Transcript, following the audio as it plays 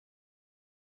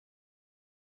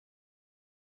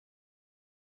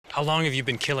How long have you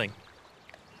been killing?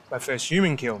 My first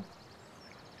human kill.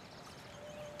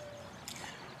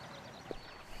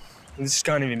 This is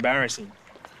kind of embarrassing.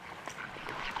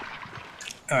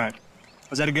 Alright, I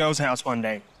was at a girl's house one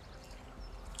day,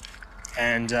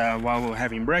 and while we were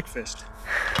having breakfast,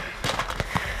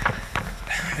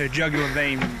 her jugular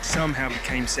vein somehow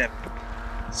became severed.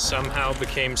 Somehow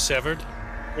became severed?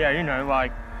 Yeah, you know,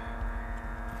 like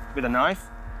with a knife.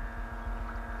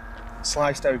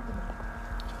 Sliced open.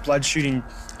 Blood shooting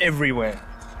everywhere.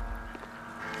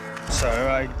 So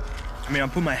I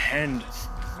put my hand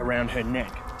around her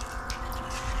neck.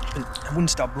 And I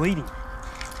wouldn't stop bleeding.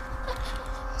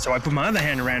 So I put my other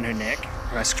hand around her neck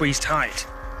and I squeezed tight.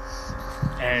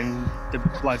 And the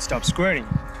blood stopped squirting.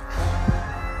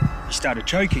 She started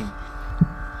choking.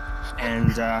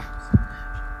 And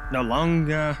no lung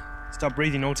stopped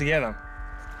breathing altogether.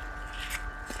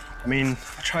 I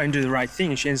try and do the right thing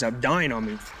and she ends up dying on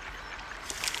me.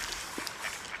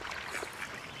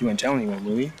 You won't tell anyone,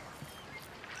 will you?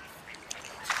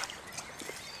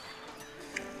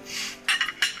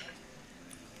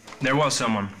 There was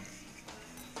someone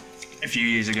a few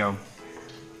years ago.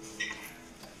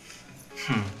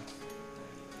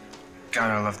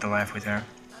 God, I love to laugh with her.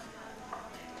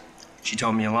 She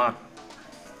told me a lot.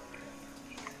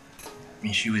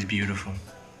 She was beautiful.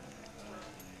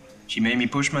 She made me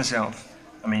push myself.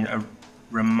 A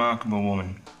remarkable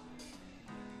woman.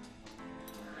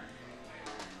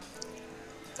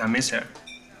 I miss her.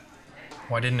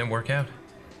 Why didn't it work out?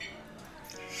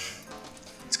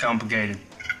 It's complicated.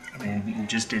 It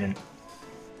just didn't.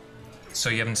 So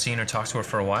you haven't seen or talked to her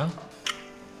for a while?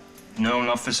 No,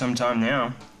 not for some time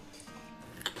now.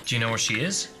 Do you know where she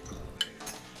is?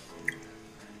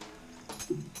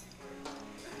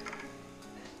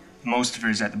 Most of her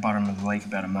is at the bottom of the lake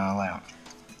about a mile out.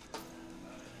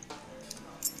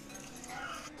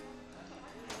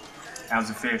 How's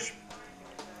the fish?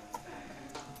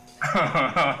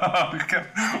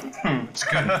 It's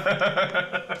good.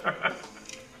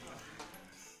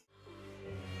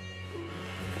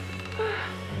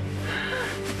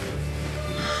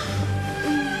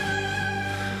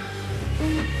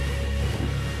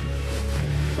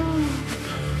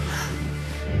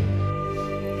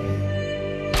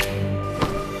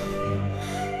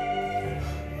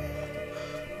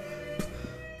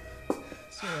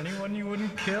 Is there anyone you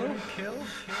wouldn't kill?